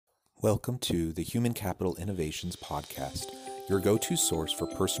Welcome to the Human Capital Innovations Podcast, your go-to source for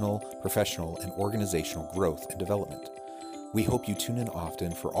personal, professional, and organizational growth and development. We hope you tune in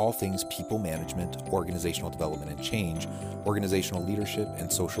often for all things people management, organizational development and change, organizational leadership,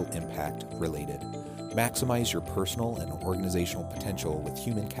 and social impact related. Maximize your personal and organizational potential with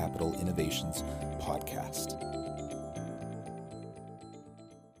Human Capital Innovations Podcast.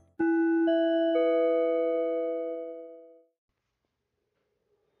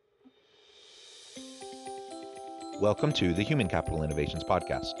 Welcome to the Human Capital Innovations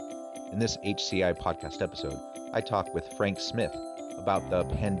Podcast. In this HCI podcast episode, I talk with Frank Smith about the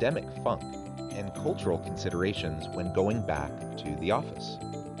pandemic funk and cultural considerations when going back to the office.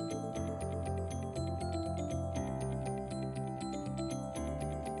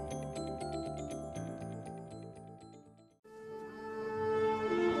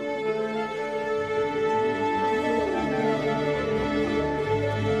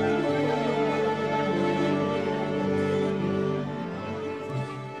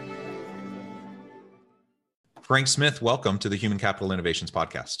 Frank Smith, welcome to the Human Capital Innovations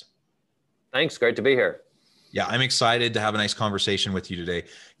Podcast. Thanks. Great to be here. Yeah, I'm excited to have a nice conversation with you today.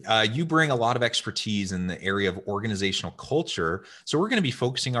 You bring a lot of expertise in the area of organizational culture. So we're going to be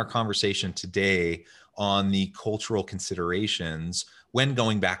focusing our conversation today on the cultural considerations when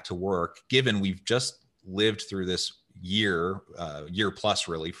going back to work, given we've just lived through this year plus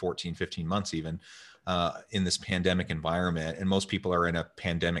really, 14, 15 months even, in this pandemic environment, and most people are in a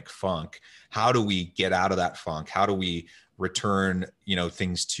pandemic funk. How do we get out of that funk? How do we return,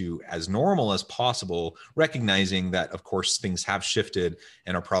 things to as normal as possible, recognizing that, of course, things have shifted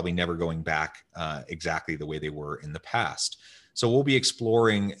and are probably never going back exactly the way they were in the past. So we'll be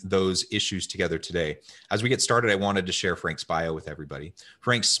exploring those issues together today. As we get started, I wanted to share Frank's bio with everybody.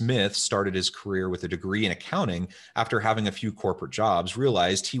 Frank Smith started his career with a degree in accounting after having a few corporate jobs,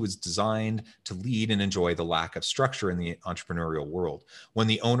 realized he was designed to lead and enjoy the lack of structure in the entrepreneurial world. When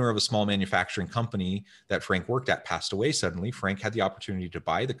the owner of a small manufacturing company that Frank worked at passed away suddenly, Frank had the opportunity to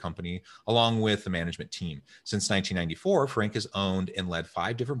buy the company along with the management team. Since 1994, Frank has owned and led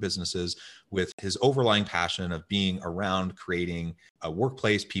 5 different businesses with his overlying passion of being around creating a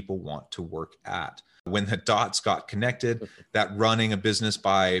workplace people want to work at. When the dots got connected, that running a business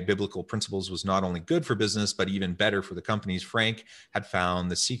by biblical principles was not only good for business, but even better for the companies, Frank had found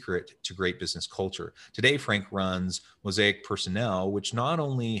the secret to great business culture. Today, Frank runs Mosaic Personnel, which not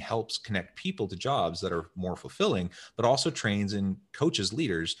only helps connect people to jobs that are more fulfilling, but also trains and coaches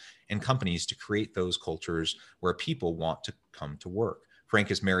leaders and companies to create those cultures where people want to come to work. Frank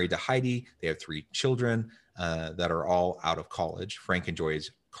is married to Heidi. They have 3 children that are all out of college. Frank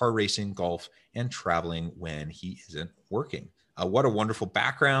enjoys car racing, golf, and traveling when he isn't working. What a wonderful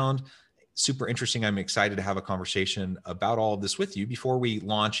background. Super interesting. I'm excited to have a conversation about all of this with you. Before we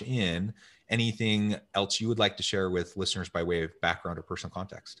launch in, anything else you would like to share with listeners by way of background or personal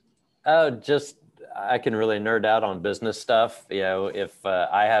context? I can really nerd out on business stuff. If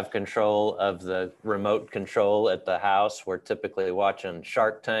I have control of the remote control at the house, we're typically watching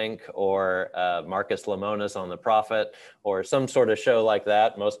Shark Tank or Marcus Lemonis on The Profit or some sort of show like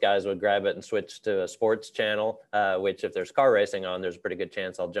that. Most guys would grab it and switch to a sports channel, which if there's car racing on, there's a pretty good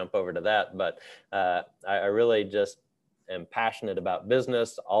chance I'll jump over to that. But I really just am passionate about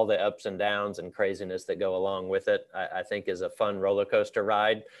business, all the ups and downs and craziness that go along with it. I think is a fun roller coaster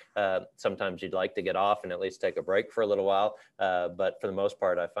ride. Sometimes you'd like to get off and at least take a break for a little while. But for the most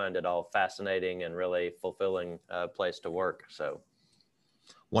part, I find it all fascinating and really fulfilling place to work. So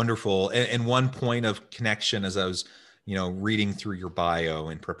wonderful. And one point of connection as I was, reading through your bio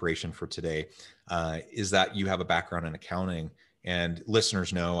in preparation for today, is that you have a background in accounting. And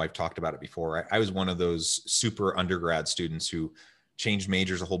listeners know I've talked about it before. I was one of those super undergrad students who changed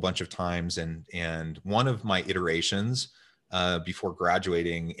majors a whole bunch of times. And one of my iterations before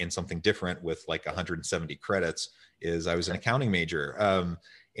graduating in something different with like 170 credits is I was an accounting major.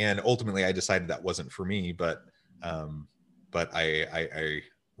 And ultimately I decided that wasn't for me, but I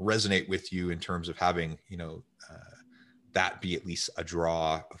resonate with you in terms of having, that be at least a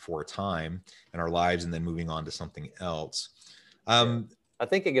draw for a time in our lives and then moving on to something else. I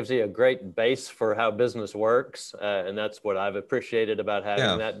think it gives you a great base for how business works. And that's what I've appreciated about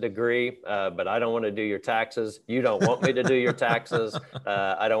having that degree. But I don't want to do your taxes. You don't want me to do your taxes.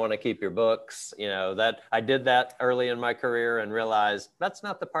 I don't want to keep your books. That I did that early in my career and realized that's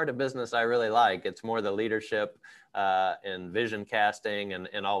not the part of business I really like. It's more the leadership and vision casting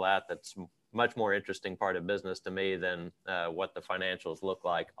and all that. That's much more interesting part of business to me than what the financials look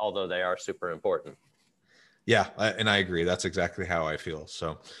like, although they are super important. Yeah, and I agree. That's exactly how I feel.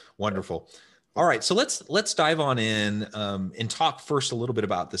 So wonderful. All right, so let's dive on in and talk first a little bit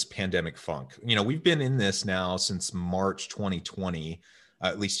about this pandemic funk. You know, we've been in this now since March 2020,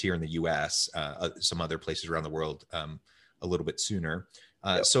 at least here in the U.S. Some other places around the world a little bit sooner.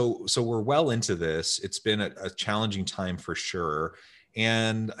 Yep. So we're well into this. It's been a challenging time for sure,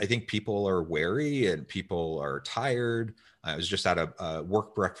 and I think people are wary and people are tired. I was just at a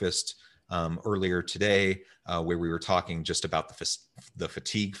work breakfast earlier today where we were talking just about the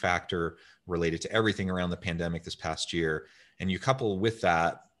fatigue factor related to everything around the pandemic this past year. And you couple with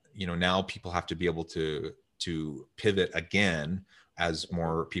that, you know, now people have to be able to pivot again as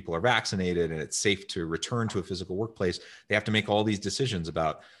more people are vaccinated and it's safe to return to a physical workplace. They have to make all these decisions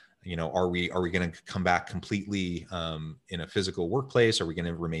about, you know, are we going to come back completely in a physical workplace? Are we going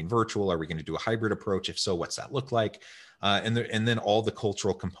to remain virtual? Are we going to do a hybrid approach? If so, what's that look like? And then all the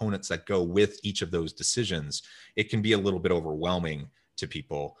cultural components that go with each of those decisions. It can be a little bit overwhelming to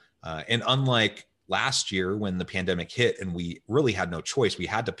people. And unlike last year when the pandemic hit and we really had no choice, we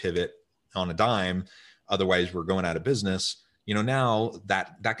had to pivot on a dime. Otherwise, we're going out of business. You know, now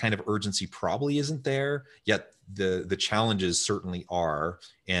that kind of urgency probably isn't there, yet the challenges certainly are,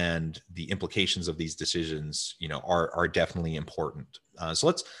 and the implications of these decisions, you know, are definitely important.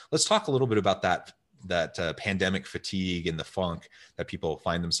 So let's talk a little bit about that pandemic fatigue and the funk that people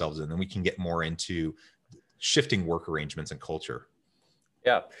find themselves in, and we can get more into shifting work arrangements and culture.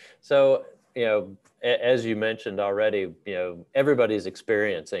 Yeah. So, you know, as you mentioned already, you know, everybody's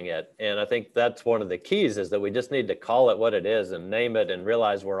experiencing it. And I think that's one of the keys, is that we just need to call it what it is and name it and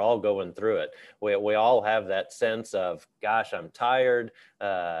realize we're all going through it. We all have that sense of, gosh, I'm tired.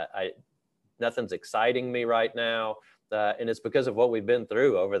 Nothing's exciting me right now. And it's because of what we've been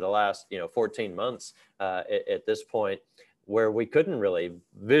through over the last, 14 months at this point, where we couldn't really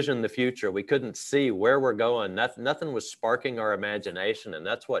vision the future. We couldn't see where we're going. Nothing was sparking our imagination. And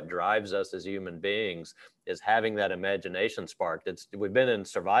that's what drives us as human beings, is having that imagination sparked. We've been in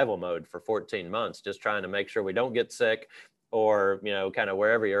survival mode for 14 months, just trying to make sure we don't get sick, or, kind of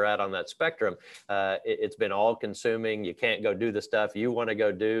wherever you're at on that spectrum. It's been all consuming. You can't go do the stuff you want to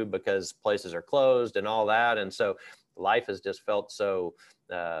go do because places are closed and all that. And so life has just felt so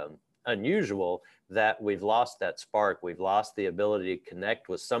unusual that we've lost that spark. We've lost the ability to connect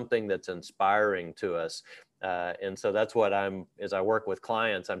with something that's inspiring to us. And so that's what as I work with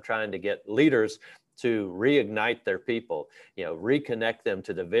clients, I'm trying to get leaders to reignite their people, reconnect them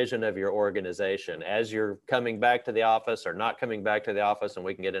to the vision of your organization as you're coming back to the office or not coming back to the office. And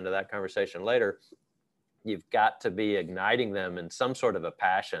we can get into that conversation later. You've got to be igniting them in some sort of a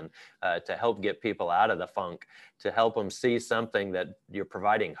passion to help get people out of the funk, to help them see something that you're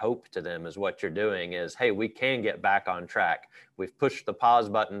providing hope to them. Is what you're doing is, hey, we can get back on track. We've pushed the pause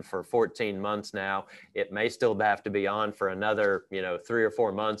button for 14 months now. It may still have to be on for another, 3 or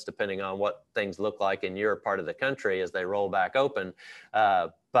 4 months, depending on what things look like in your part of the country as they roll back open.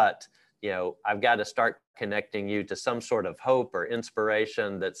 But I've got to start connecting you to some sort of hope or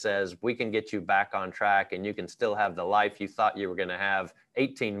inspiration that says we can get you back on track and you can still have the life you thought you were going to have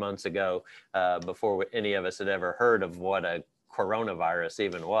 18 months ago, before any of us had ever heard of what a coronavirus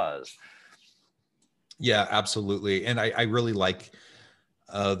even was. Yeah, absolutely. And I really like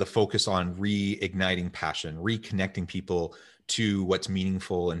the focus on reigniting passion, reconnecting people to what's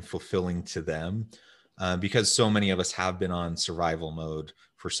meaningful and fulfilling to them. Because so many of us have been on survival mode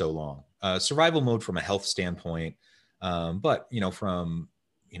for so long. Survival mode from a health standpoint, but from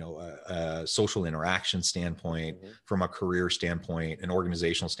a social interaction standpoint, mm-hmm. from a career standpoint, an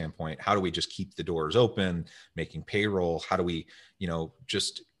organizational standpoint. How do we just keep the doors open, making payroll? How do we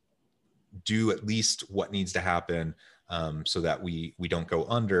just do at least what needs to happen so that we don't go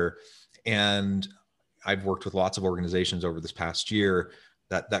under? And I've worked with lots of organizations over this past year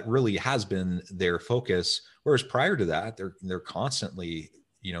that really has been their focus. Whereas prior to that, they're constantly,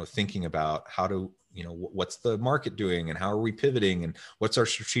 thinking about how to, what's the market doing and how are we pivoting and what's our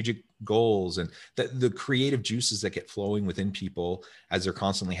strategic goals, and the creative juices that get flowing within people as they're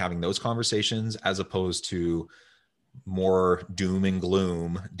constantly having those conversations, as opposed to more doom and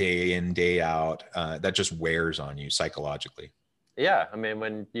gloom day in, day out, that just wears on you psychologically. Yeah. I mean,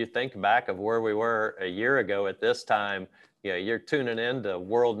 when you think back of where we were a year ago at this time, you're tuning in to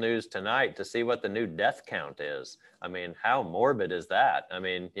World News Tonight to see what the new death count is. I mean, how morbid is that? I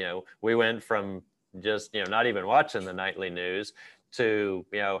mean, we went from just, not even watching the nightly news to,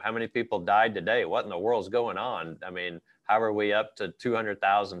 how many people died today? What in the world's going on? I mean, how are we up to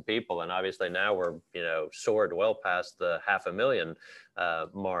 200,000 people? And obviously now we're, soared well past the 500,000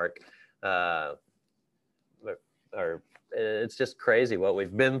 mark. it's just crazy what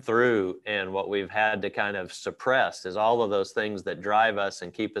we've been through and what we've had to kind of suppress is all of those things that drive us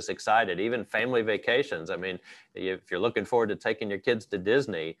and keep us excited. Even family vacations. I mean, if you're looking forward to taking your kids to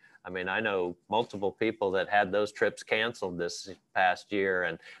Disney, I mean, I know multiple people that had those trips canceled this past year,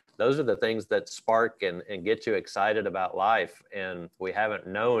 and those are the things that spark and get you excited about life. And we haven't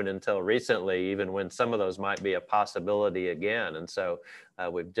known until recently, even when some of those might be a possibility again. And so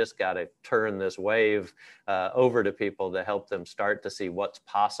we've just got to turn this wave over to people to help them start to see what's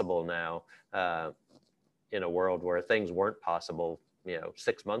possible now in a world where things weren't possible,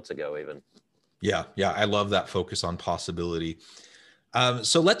 6 months ago even. Yeah. I love that focus on possibility.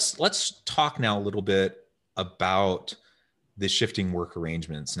 So let's talk now a little bit about the shifting work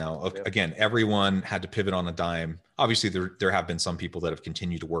arrangements. Now, again, everyone had to pivot on a dime. Obviously, there have been some people that have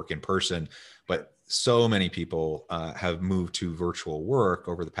continued to work in person, but so many people have moved to virtual work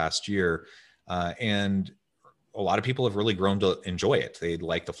over the past year. And a lot of people have really grown to enjoy it. They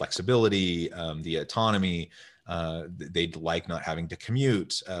like the flexibility, the autonomy. They'd like not having to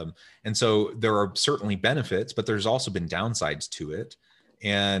commute. And so there are certainly benefits, but there's also been downsides to it.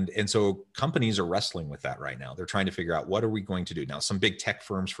 And so companies are wrestling with that right now. They're trying to figure out, what are we going to do? Now, some big tech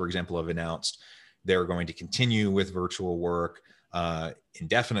firms, for example, have announced they're going to continue with virtual work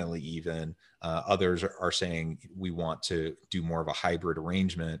indefinitely even. Others are saying we want to do more of a hybrid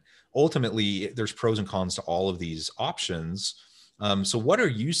arrangement. Ultimately, there's pros and cons to all of these options. So what are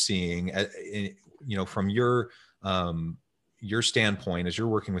you seeing, from your standpoint as you're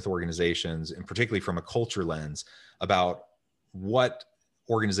working with organizations, and particularly from a culture lens, about what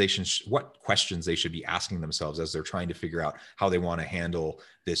organizations, what questions they should be asking themselves as they're trying to figure out how they want to handle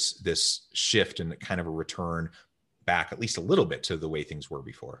this shift and kind of a return back at least a little bit to the way things were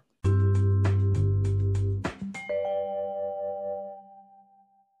before?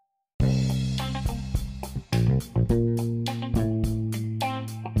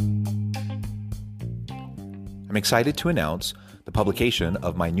 I'm excited to announce the publication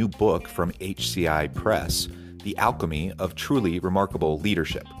of my new book from HCI Press, The Alchemy of Truly Remarkable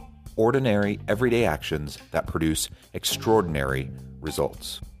Leadership: Ordinary, Everyday Actions That Produce Extraordinary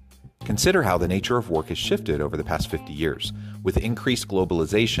Results. Consider how the nature of work has shifted over the past 50 years. With increased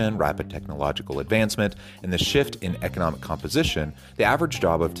globalization, rapid technological advancement, and the shift in economic composition, the average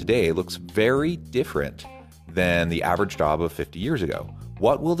job of today looks very different than the average job of 50 years ago.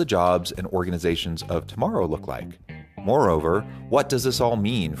 What will the jobs and organizations of tomorrow look like? Moreover, what does this all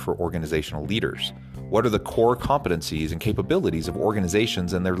mean for organizational leaders? What are the core competencies and capabilities of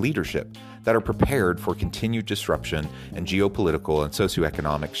organizations and their leadership that are prepared for continued disruption and geopolitical and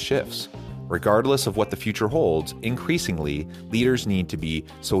socioeconomic shifts? Regardless of what the future holds, increasingly, leaders need to be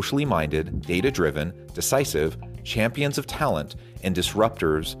socially minded, data-driven, decisive, champions of talent, and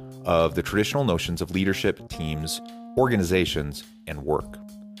disruptors of the traditional notions of leadership, teams, organizations, and work.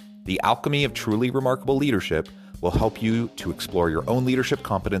 The Alchemy of Truly Remarkable Leadership will help you to explore your own leadership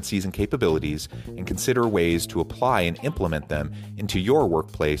competencies and capabilities and consider ways to apply and implement them into your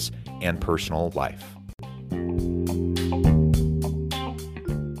workplace and personal life.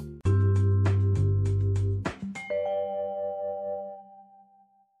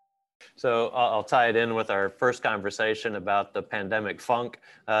 So I'll tie it in with our first conversation about the pandemic funk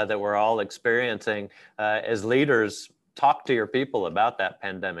that we're all experiencing. As leaders, talk to your people about that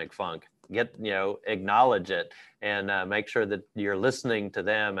pandemic funk. Acknowledge it and make sure that you're listening to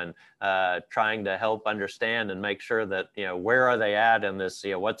them and trying to help understand and make sure that, where are they at in this,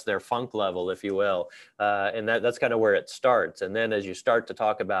 what's their funk level, if you will. And that's kind of where it starts. And then as you start to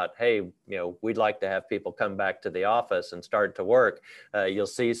talk about, hey, we'd like to have people come back to the office and start to work, you'll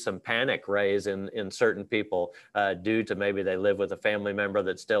see some panic raise in certain people due to maybe they live with a family member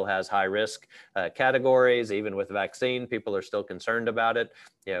that still has high risk categories. Even with vaccine, people are still concerned about it.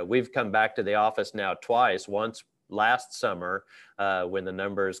 We've come back to the office now twice, once last summer when the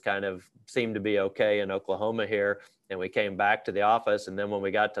numbers kind of seemed to be okay in Oklahoma here, and we came back to the office. And then when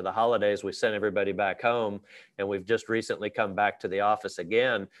we got to the holidays, we sent everybody back home, and we've just recently come back to the office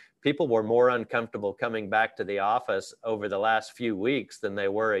again. People were more uncomfortable coming back to the office over the last few weeks than they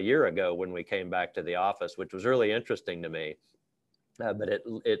were a year ago when we came back to the office, which was really interesting to me. But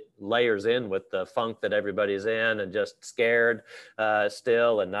it layers in with the funk that everybody's in and just scared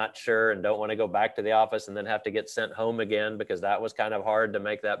still and not sure and don't want to go back to the office and then have to get sent home again, because that was kind of hard to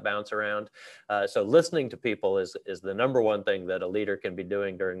make that bounce around. So listening to people is the number one thing that a leader can be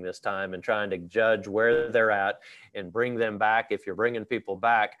doing during this time, and trying to judge where they're at and bring them back, if you're bringing people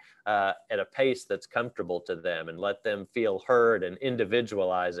back, at a pace that's comfortable to them, and let them feel heard and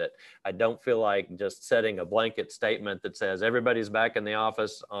individualize it. I don't feel like just setting a blanket statement that says everybody's back back in the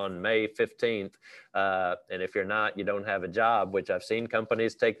office on May 15th. And if you're not, you don't have a job, which I've seen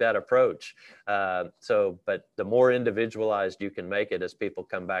companies take that approach. But the more individualized you can make it as people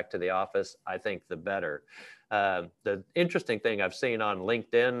come back to the office, I think the better. The interesting thing I've seen on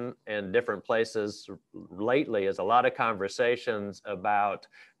LinkedIn and different places lately is a lot of conversations about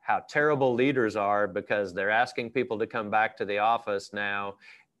how terrible leaders are because they're asking people to come back to the office now,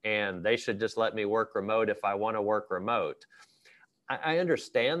 and they should just let me work remote if I want to work remote. I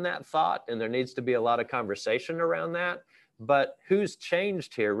understand that thought, and there needs to be a lot of conversation around that. But who's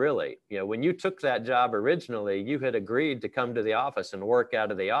changed here, really? You know, when you took that job originally, you had agreed to come to the office and work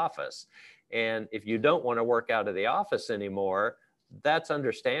out of the office. And if you don't want to work out of the office anymore, that's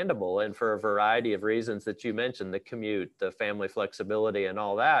understandable. And for a variety of reasons that you mentioned, the commute, the family flexibility and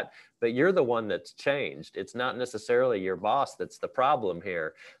all that, but you're the one that's changed. It's not necessarily your boss that's the problem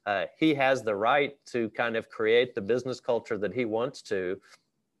here. He has the right to kind of create the business culture that he wants to.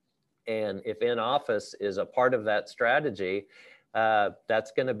 And if in office is a part of that strategy,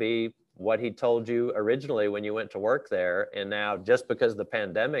 that's going to be what he told you originally when you went to work there. And now just because the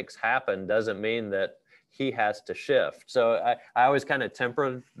pandemic's happened doesn't mean that he has to shift. So I always kind of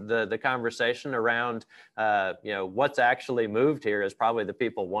temper the conversation around, what's actually moved here is probably the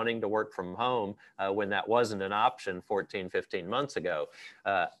people wanting to work from home when that wasn't an option 14, 15 months ago.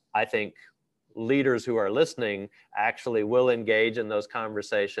 I think leaders who are listening actually will engage in those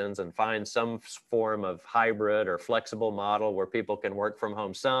conversations and find some form of hybrid or flexible model where people can work from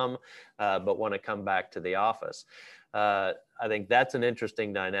home some, but want to come back to the office. I think that's an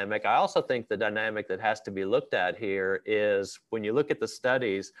interesting dynamic. I also think the dynamic that has to be looked at here is when you look at the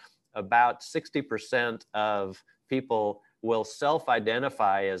studies, about 60% of people will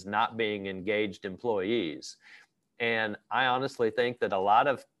self-identify as not being engaged employees. And I honestly think that a lot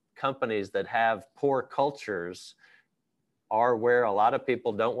of companies that have poor cultures are where a lot of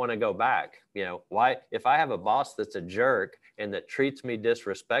people don't want to go back. You know, why, if I have a boss that's a jerk and that treats me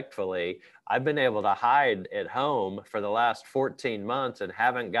disrespectfully, I've been able to hide at home for the last 14 months and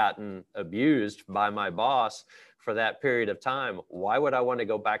haven't gotten abused by my boss for that period of time. Why would I want to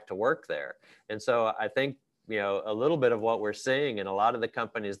go back to work there? And so I think, a little bit of what we're seeing in a lot of the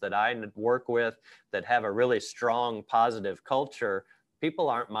companies that I work with that have a really strong, positive culture, people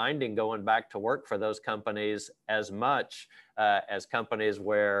aren't minding going back to work for those companies as much as companies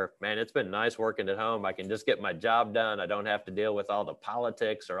where, man, it's been nice working at home. I can just get my job done. I don't have to deal with all the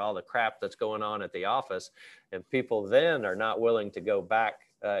politics or all the crap that's going on at the office. And people then are not willing to go back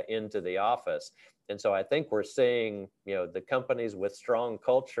into the office. And so I think we're seeing, the companies with strong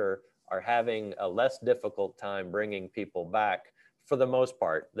culture are having a less difficult time bringing people back for the most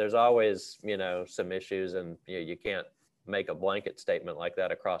part. There's always, some issues, and you can't make a blanket statement like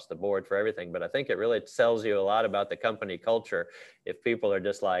that across the board for everything. But I think it really tells you a lot about the company culture. If people are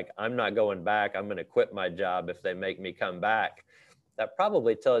just like, I'm not going back, I'm going to quit my job if they make me come back, that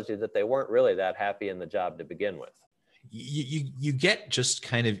probably tells you that they weren't really that happy in the job to begin with. You get just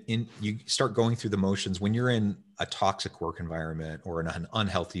kind of you start going through the motions when you're in a toxic work environment or in an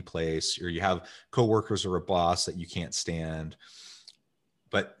unhealthy place, or you have coworkers or a boss that you can't stand,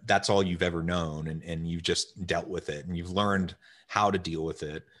 but that's all you've ever known, and you've just dealt with it and you've learned how to deal with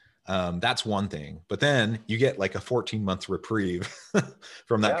it. That's one thing. But then you get like a 14-month reprieve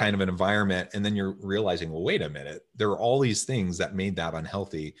from that kind of an environment. And then you're realizing, well, wait a minute, there are all these things that made that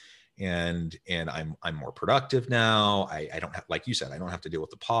unhealthy. And I'm more productive now. I don't have, like you said, I don't have to deal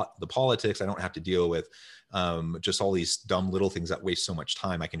with the politics. I don't have to deal with just all these dumb little things that waste so much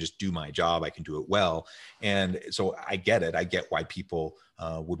time. I can just do my job. I can do it well. And so I get it. I get why people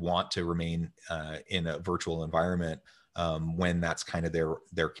would want to remain in a virtual environment when that's kind of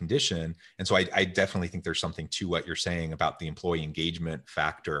their condition. And so I definitely think there's something to what you're saying about the employee engagement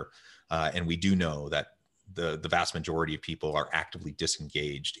factor. And we do know that the vast majority of people are actively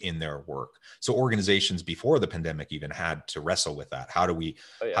disengaged in their work. So organizations before the pandemic even had to wrestle with that. How do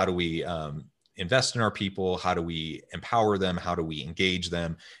we invest in our people? How do we empower them? How do we engage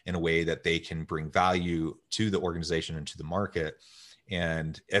them in a way that they can bring value to the organization and to the market?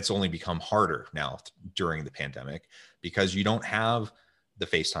 And it's only become harder now during the pandemic because you don't have the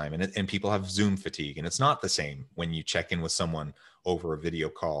FaceTime and people have Zoom fatigue. And it's not the same when you check in with someone over a video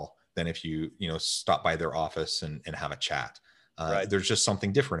call than if you stop by their office and have a chat. Right. There's just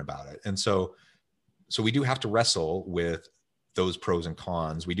something different about it. And so we do have to wrestle with those pros and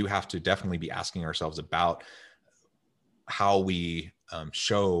cons. We do have to definitely be asking ourselves about how we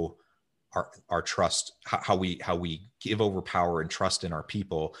show our trust, how we give over power and trust in our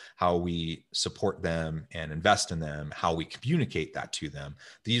people, how we support them and invest in them, how we communicate that to them.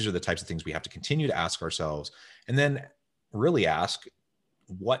 These are the types of things we have to continue to ask ourselves. And then really ask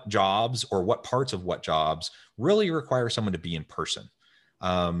what jobs or what parts of what jobs really require someone to be in person.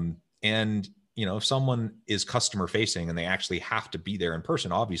 And if someone is customer facing and they actually have to be there in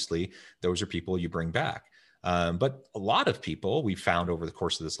person, obviously those are people you bring back. But a lot of people we've found over the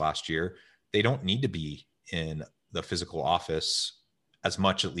course of this last year, they don't need to be in the physical office as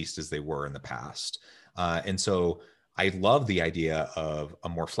much, at least, as they were in the past. And so I love the idea of a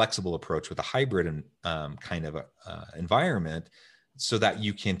more flexible approach with a hybrid kind of environment, so that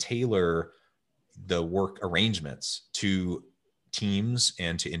you can tailor the work arrangements to teams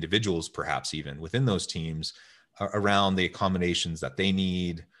and to individuals, perhaps even within those teams, around the accommodations that they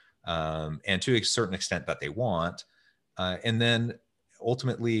need, and to a certain extent that they want. And then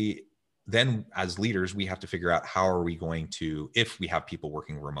ultimately, then as leaders, we have to figure out how are we going to, if we have people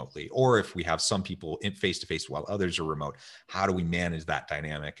working remotely, or if we have some people in face-to-face while others are remote, how do we manage that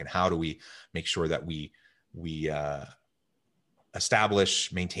dynamic? And how do we make sure that we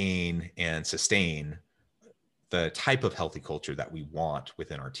establish, maintain, and sustain the type of healthy culture that we want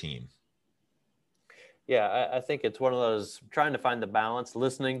within our team? Yeah, I think it's one of those trying to find the balance,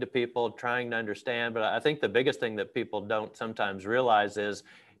 listening to people, trying to understand. But I think the biggest thing that people don't sometimes realize is,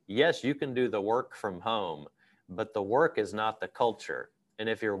 yes, you can do the work from home, but the work is not the culture. And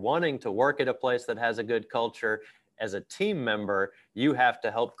if you're wanting to work at a place that has a good culture, as a team member, you have to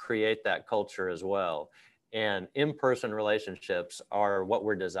help create that culture as well. And in-person relationships are what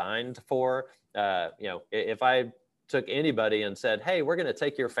we're designed for. If I took anybody and said, hey, we're going to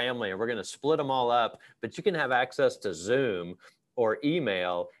take your family and we're going to split them all up, but you can have access to Zoom or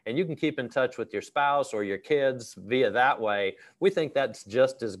email, and you can keep in touch with your spouse or your kids via that way, we think that's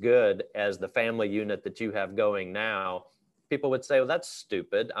just as good as the family unit that you have going now. People would say, well, that's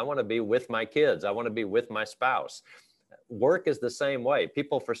stupid. I want to be with my kids. I want to be with my spouse. Work is the same way.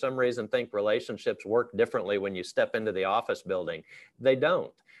 People, for some reason, think relationships work differently when you step into the office building. They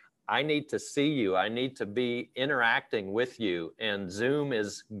don't. I need to see you. I need to be interacting with you. And Zoom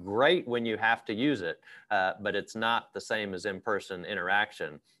is great when you have to use it, but it's not the same as in-person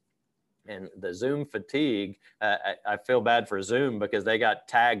interaction. And the Zoom fatigue, I feel bad for Zoom because they got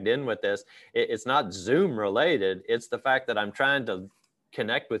tagged in with this. It's not Zoom related. It's the fact that I'm trying to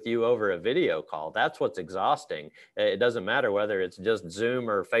connect with you over a video call. That's what's exhausting. It doesn't matter whether it's just Zoom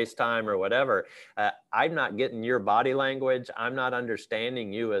or FaceTime or whatever. I'm not getting your body language. I'm not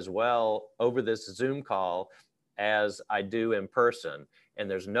understanding you as well over this Zoom call as I do in person. And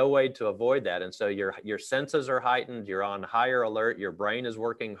there's no way to avoid that. And so your senses are heightened, you're on higher alert, your brain is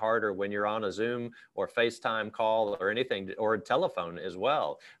working harder when you're on a Zoom or FaceTime call or anything, or a telephone as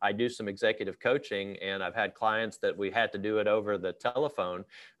well. I do some executive coaching, and I've had clients that we had to do it over the telephone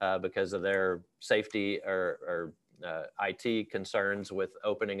because of their safety or IT concerns with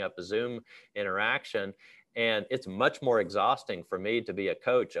opening up a Zoom interaction. And it's much more exhausting for me to be a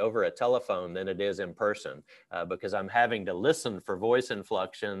coach over a telephone than it is in person because I'm having to listen for voice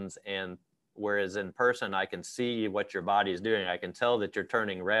inflections. And whereas in person, I can see what your body is doing. I can tell that you're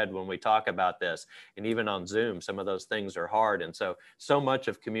turning red when we talk about this. And even on Zoom, some of those things are hard. And so much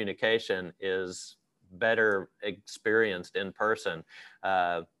of communication is better experienced in person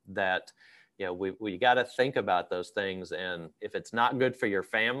that we got to think about those things. And if it's not good for your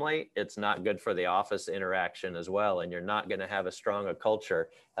family, it's not good for the office interaction as well. And you're not going to have as strong a culture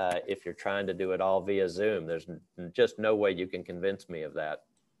if you're trying to do it all via Zoom. There's just no way you can convince me of that.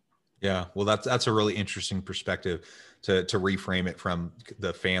 Yeah, well, that's a really interesting perspective to reframe it from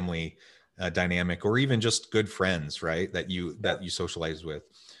the family dynamic, or even just good friends, right? That you socialize with.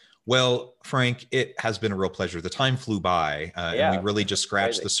 Well, Frank, it has been a real pleasure. The time flew by, and we really just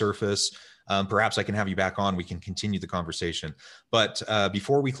scratched the surface. Perhaps I can have you back on. We can continue the conversation. But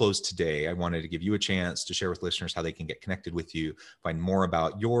before we close today, I wanted to give you a chance to share with listeners how they can get connected with you, find more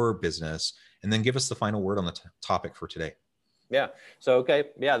about your business, and then give us the final word on the topic for today. Yeah. So,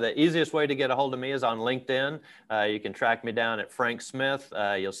 the easiest way to get a hold of me is on LinkedIn. You can track me down at Frank Smith.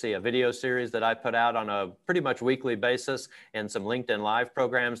 You'll see a video series that I put out on a pretty much weekly basis, and some LinkedIn Live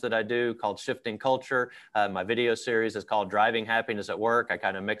programs that I do called Shifting Culture. My video series is called Driving Happiness at Work. I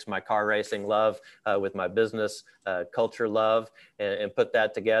kind of mix my car racing love with my business culture love and put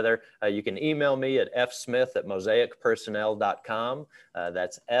that together. You can email me at fsmith@mosaicpersonnel.com.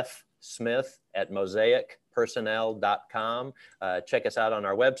 That's fsmith@mosaicpersonnel.com. Check us out on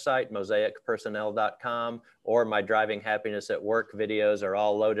our website, mosaicpersonnel.com, or my Driving Happiness at Work videos are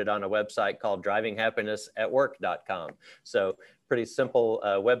all loaded on a website called drivinghappinessatwork.com. So pretty simple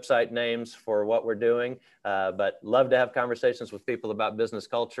website names for what we're doing, but love to have conversations with people about business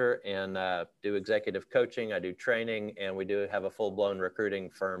culture, and do executive coaching. I do training, and we do have a full-blown recruiting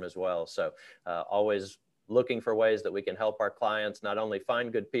firm as well. So always looking for ways that we can help our clients not only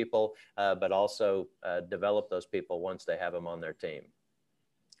find good people, but also develop those people once they have them on their team.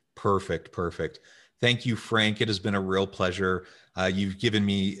 Perfect. Perfect. Thank you, Frank. It has been a real pleasure. You've given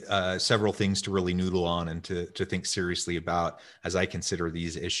me several things to really noodle on and to think seriously about as I consider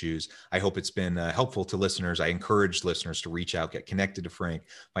these issues. I hope it's been helpful to listeners. I encourage listeners to reach out, get connected to Frank,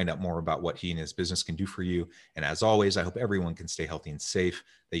 find out more about what he and his business can do for you. And as always, I hope everyone can stay healthy and safe,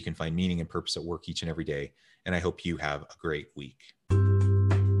 that you can find meaning and purpose at work each and every day. And I hope you have a great week.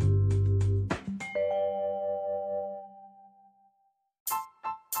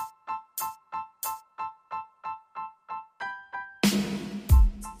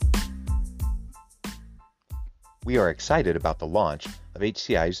 We are excited about the launch of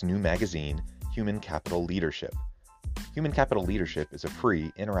HCI's new magazine, Human Capital Leadership. Human Capital Leadership is a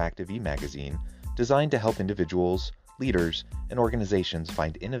free, interactive e-magazine designed to help individuals, leaders, and organizations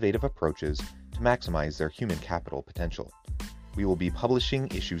find innovative approaches to maximize their human capital potential. We will be publishing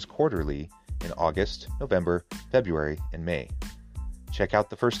issues quarterly in August, November, February, and May. Check out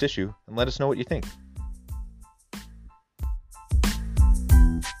the first issue and let us know what you think.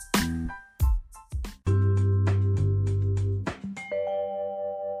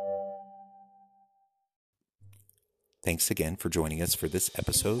 Thanks again for joining us for this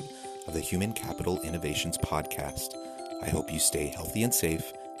episode of the Human Capital Innovations Podcast. I hope you stay healthy and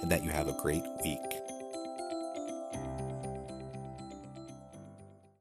safe and that you have a great week.